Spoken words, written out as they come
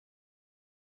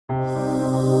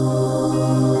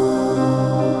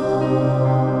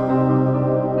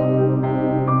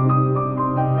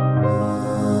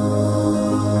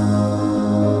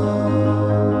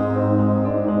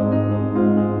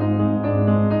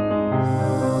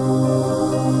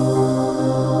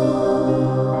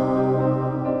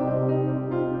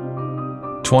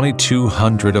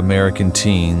$2,200 American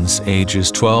teens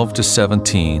ages 12 to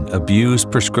 17 abuse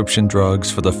prescription drugs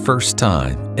for the first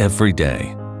time every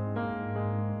day.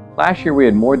 Last year we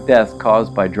had more deaths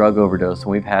caused by drug overdose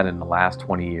than we've had in the last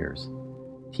 20 years.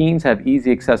 Teens have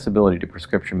easy accessibility to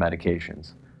prescription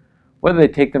medications. Whether they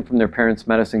take them from their parents'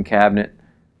 medicine cabinet,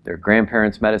 their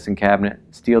grandparents' medicine cabinet,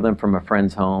 steal them from a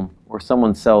friend's home, or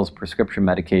someone sells prescription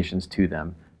medications to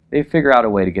them, they figure out a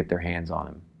way to get their hands on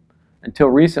them. Until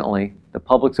recently, the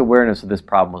public's awareness of this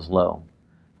problem was low.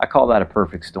 I call that a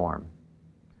perfect storm.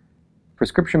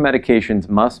 Prescription medications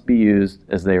must be used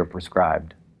as they are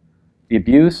prescribed. The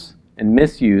abuse and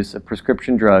misuse of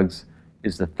prescription drugs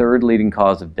is the third leading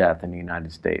cause of death in the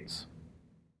United States.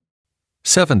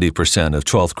 70% of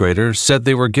 12th graders said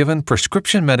they were given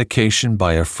prescription medication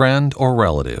by a friend or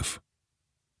relative.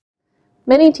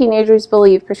 Many teenagers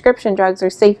believe prescription drugs are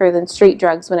safer than street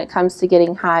drugs when it comes to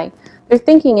getting high. Their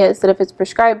thinking is that if it's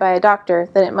prescribed by a doctor,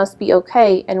 then it must be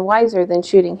okay and wiser than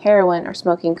shooting heroin or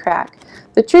smoking crack.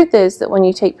 The truth is that when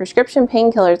you take prescription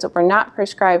painkillers that were not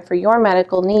prescribed for your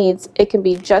medical needs, it can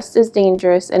be just as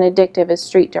dangerous and addictive as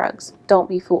street drugs. Don't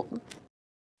be fooled.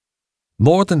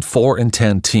 More than 4 in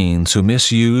 10 teens who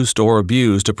misused or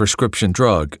abused a prescription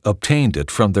drug obtained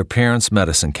it from their parents'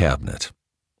 medicine cabinet.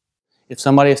 If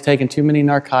somebody has taken too many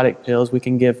narcotic pills, we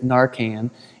can give Narcan.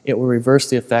 It will reverse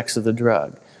the effects of the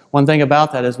drug. One thing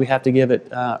about that is we have to give it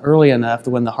early enough that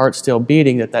when the heart's still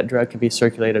beating that drug can be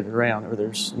circulated around, or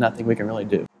there's nothing we can really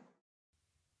do.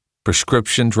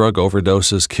 Prescription drug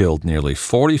overdoses killed nearly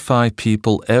 45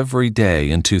 people every day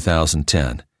in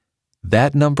 2010.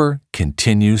 That number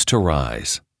continues to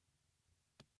rise.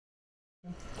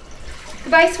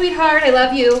 Goodbye, sweetheart. I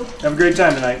love you. Have a great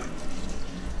time tonight.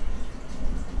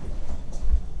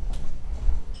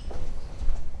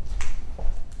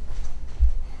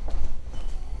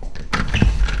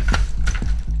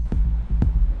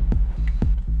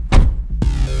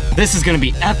 This is gonna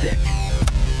be epic.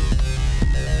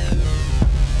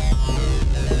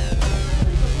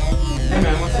 Hey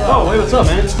man, what's up? Oh, hey, what's up,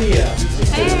 man? It's the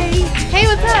Hey. Hey,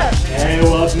 what's up? Hey,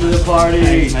 welcome to the party.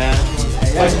 Hey, man.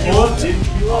 Hey, like to pull up, dude.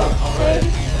 Pull up. All right.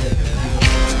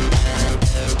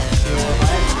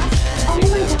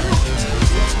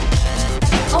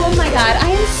 Oh my god,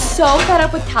 I am so fed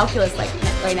up with calculus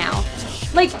right now.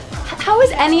 Like, how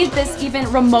is any of this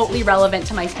even remotely relevant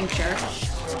to my future?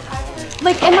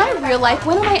 Like, in my real life,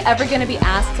 when am I ever going to be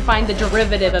asked to find the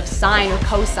derivative of sine or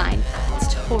cosine?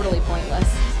 It's totally pointless.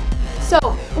 So,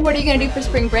 what are you going to do for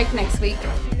spring break next week?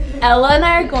 Ella and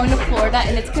I are going to Florida,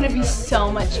 and it's going to be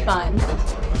so much fun.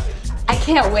 I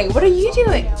can't wait. What are you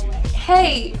doing?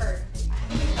 Hey.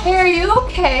 Hey, are you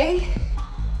okay?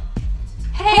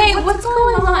 Hey, what's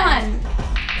going on?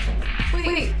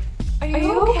 Wait, are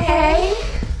you okay?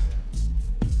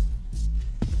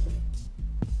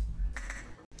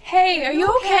 Hey, are you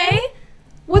okay?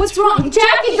 What's wrong?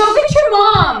 Jackie, go get your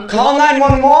mom! Call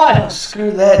 911! Oh,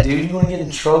 screw that, dude. You wanna get in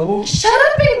trouble? Shut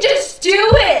up and just do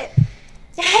it!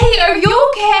 Hey, are you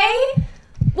okay?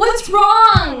 What's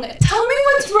wrong? Tell me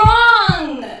what's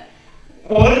wrong!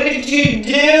 What did you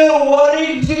do? What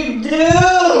did you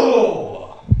do?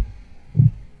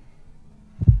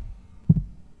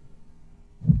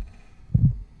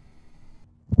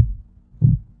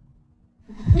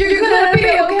 You're gonna be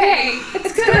okay.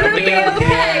 It's gonna be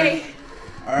okay.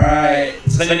 Alright,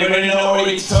 does anybody know what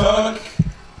he took?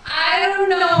 I don't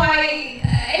know.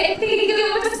 I think it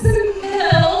was some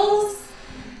pills.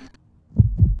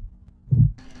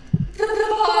 The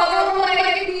bottle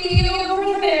might be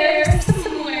over there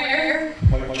somewhere.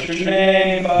 What's your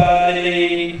name,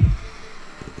 buddy?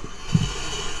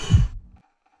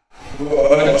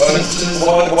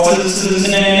 What's his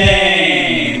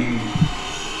name?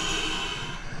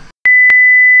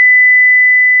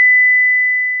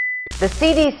 The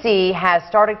CDC has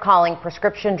started calling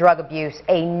prescription drug abuse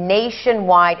a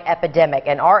nationwide epidemic,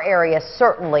 and our area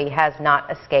certainly has not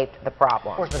escaped the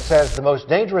problem. Enforcement says the most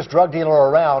dangerous drug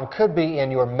dealer around could be in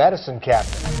your medicine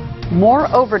cabinet.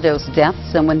 More overdose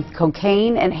deaths than with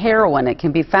cocaine and heroin. It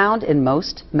can be found in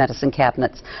most medicine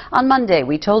cabinets. On Monday,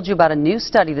 we told you about a new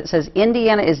study that says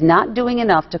Indiana is not doing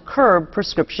enough to curb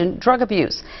prescription drug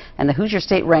abuse. And the Hoosier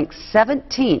State ranks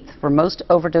 17th for most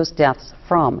overdose deaths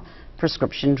from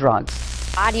prescription drugs.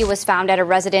 Body was found at a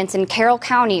residence in Carroll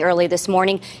County early this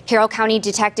morning. Carroll County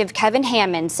Detective Kevin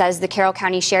Hammond says the Carroll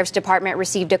County Sheriff's Department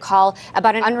received a call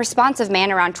about an unresponsive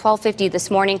man around 12:50 this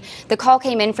morning. The call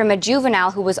came in from a juvenile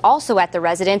who was also at the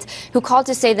residence, who called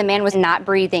to say the man was not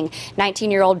breathing.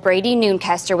 19-year-old Brady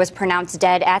Noonkester was pronounced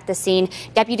dead at the scene.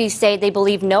 Deputies say they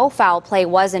believe no foul play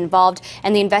was involved,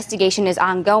 and the investigation is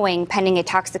ongoing, pending a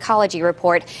toxicology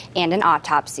report and an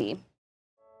autopsy.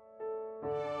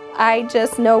 I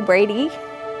just know Brady.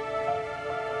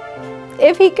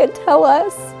 If he could tell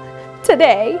us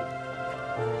today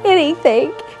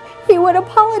anything, he would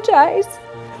apologize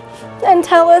and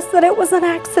tell us that it was an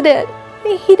accident.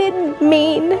 He didn't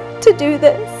mean to do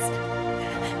this.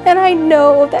 And I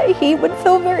know that he would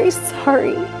feel very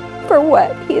sorry for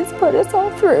what he has put us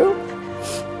all through.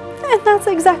 And that's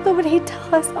exactly what he'd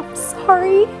tell us. I'm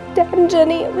sorry, Dad and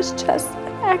Jenny, it was just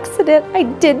an accident. I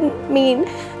didn't mean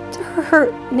to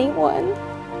hurt anyone.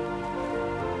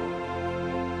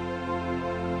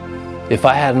 If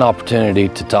I had an opportunity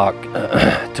to talk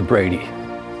to Brady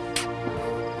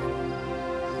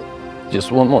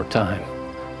just one more time,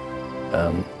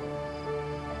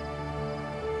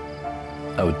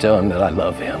 I would tell him that I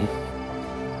love him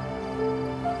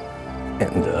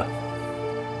and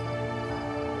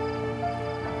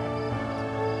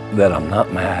that I'm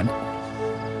not mad.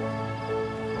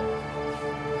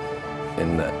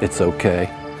 And it's okay.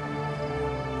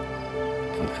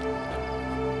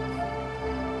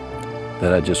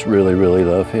 That I just really, really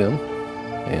love him,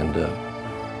 and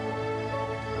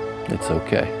it's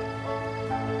okay.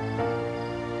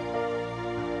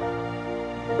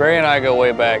 Ray and I go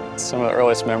way back. Some of the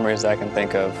earliest memories I can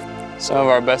think of. Some of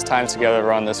our best times together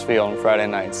were on this field on Friday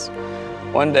nights.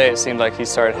 One day it seemed like he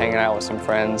started hanging out with some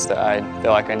friends that I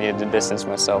feel like I needed to distance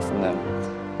myself from them,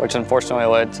 which unfortunately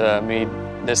led to me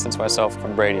distance myself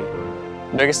from Brady.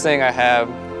 The biggest thing I have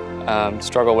to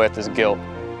struggle with is guilt.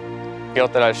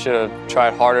 Guilt that I should have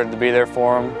tried harder to be there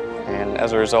for him, and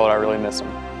as a result, I really miss him.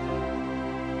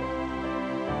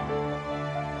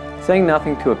 Saying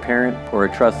nothing to a parent or a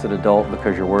trusted adult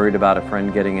because you're worried about a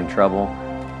friend getting in trouble,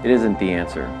 it isn't the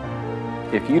answer.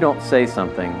 If you don't say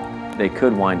something, they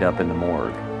could wind up in the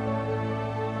morgue.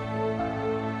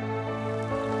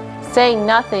 Saying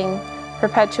nothing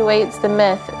perpetuates the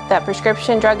myth that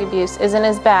prescription drug abuse isn't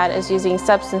as bad as using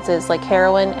substances like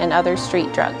heroin and other street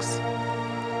drugs.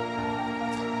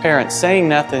 Parents, saying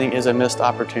nothing is a missed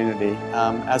opportunity.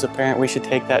 As a parent, we should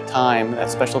take that time,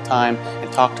 that special time,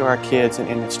 and talk to our kids and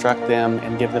instruct them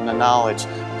and give them the knowledge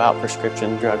about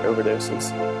prescription drug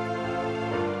overdoses.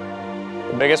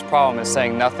 The biggest problem is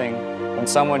saying nothing when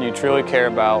someone you truly care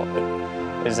about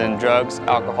is in drugs,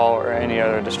 alcohol, or any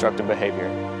other destructive behavior.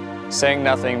 Saying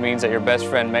nothing means that your best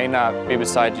friend may not be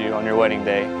beside you on your wedding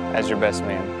day as your best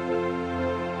man.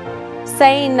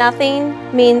 Saying nothing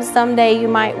means someday you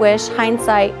might wish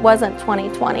hindsight wasn't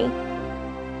 20/20.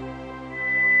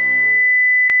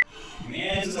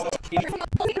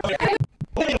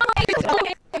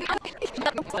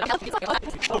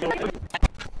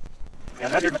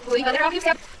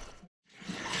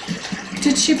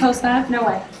 Did she post that? No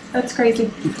way. That's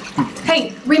crazy.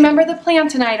 Hey, remember the plan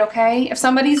tonight, okay? If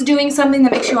somebody's doing something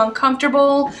that makes you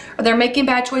uncomfortable or they're making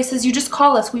bad choices, you just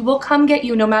call us. We will come get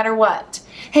you no matter what.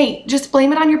 Hey, just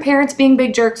blame it on your parents being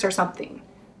big jerks or something.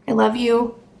 I love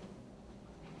you.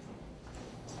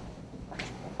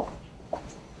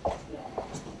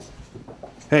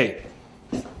 Hey,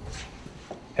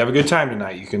 have a good time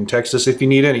tonight. You can text us if you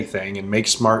need anything and make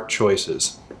smart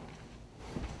choices.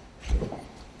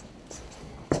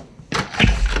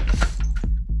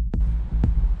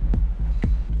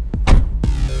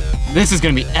 This is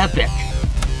gonna be epic.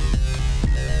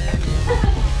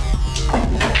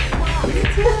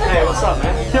 Hey, what's up,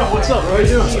 man? Yo, what's up? What are you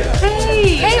doing?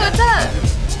 Hey! Hey, what's up?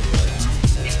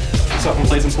 What's up, wanna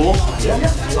play some pool?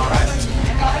 Yeah. Alright.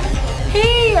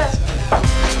 Hey!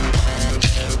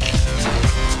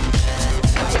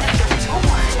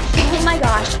 Oh my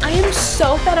gosh, I am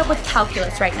so fed up with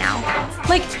calculus right now.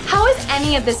 Like, how is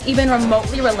any of this even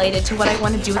remotely related to what I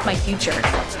want to do with my future?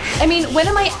 I mean, when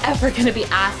am I ever going to be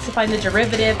asked to find the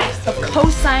derivative of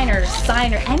cosine or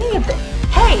sine or any of this?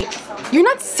 Hey, you're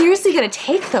not seriously going to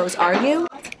take those, are you?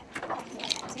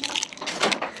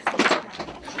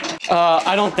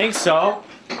 I don't think so.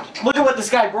 Look at what this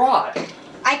guy brought.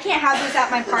 I can't have this at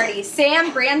my party.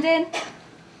 Sam, Brandon,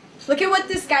 look at what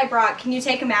this guy brought. Can you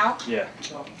take him out? Yeah.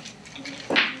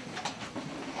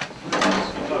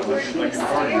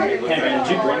 Hey man,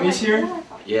 did you bring these here?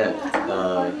 Yeah,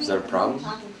 is that a problem?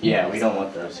 Yeah, we don't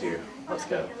want those here. Let's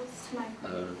go.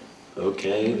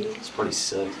 Okay, it's pretty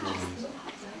sick.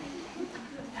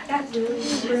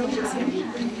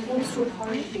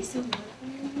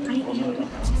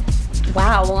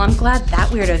 Wow, well, I'm glad that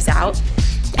weirdo's out.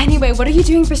 Anyway, what are you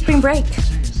doing for spring break?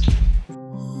 If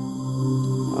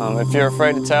you're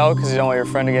afraid to tell because you don't want your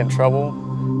friend to get in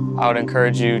trouble, I would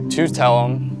encourage you to tell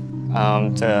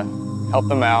them to help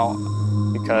them out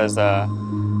because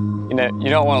you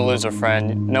don't want to lose a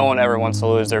friend. No one ever wants to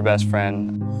lose their best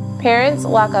friend. Parents,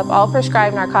 lock up all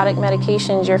prescribed narcotic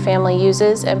medications your family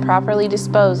uses and properly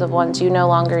dispose of ones you no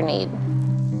longer need.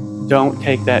 Don't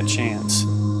take that chance.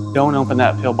 Don't open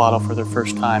that pill bottle for the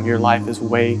first time. Your life is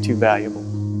way too valuable.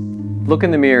 Look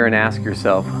in the mirror and ask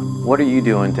yourself, what are you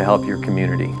doing to help your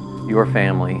community, your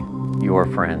family, your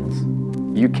friends?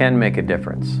 You can make a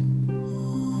difference.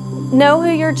 Know who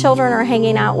your children are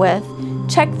hanging out with.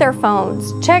 Check their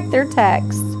phones, check their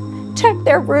texts, check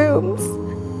their rooms,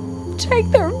 check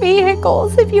their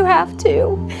vehicles if you have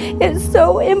to. It's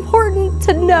so important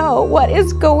to know what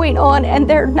is going on, and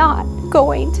they're not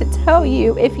going to tell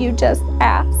you if you just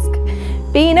ask.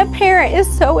 Being a parent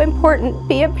is so important.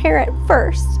 Be a parent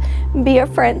first. Be a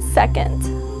friend second.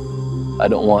 I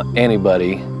don't want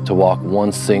anybody to walk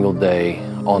one single day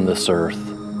on this earth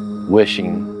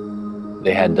wishing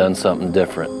they had done something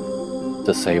different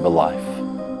to save a life.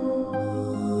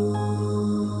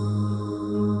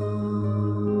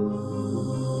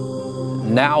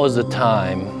 Now is the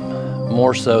time,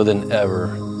 more so than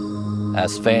ever,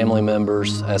 as family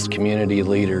members, as community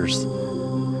leaders,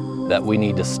 that we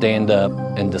need to stand up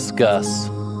and discuss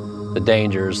the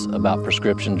dangers about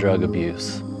prescription drug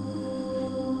abuse.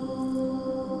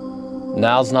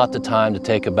 Now's not the time to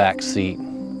take a back seat.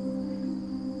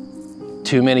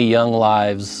 Too many young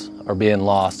lives are being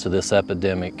lost to this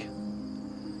epidemic,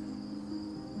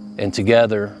 and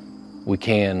together we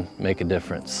can make a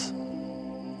difference.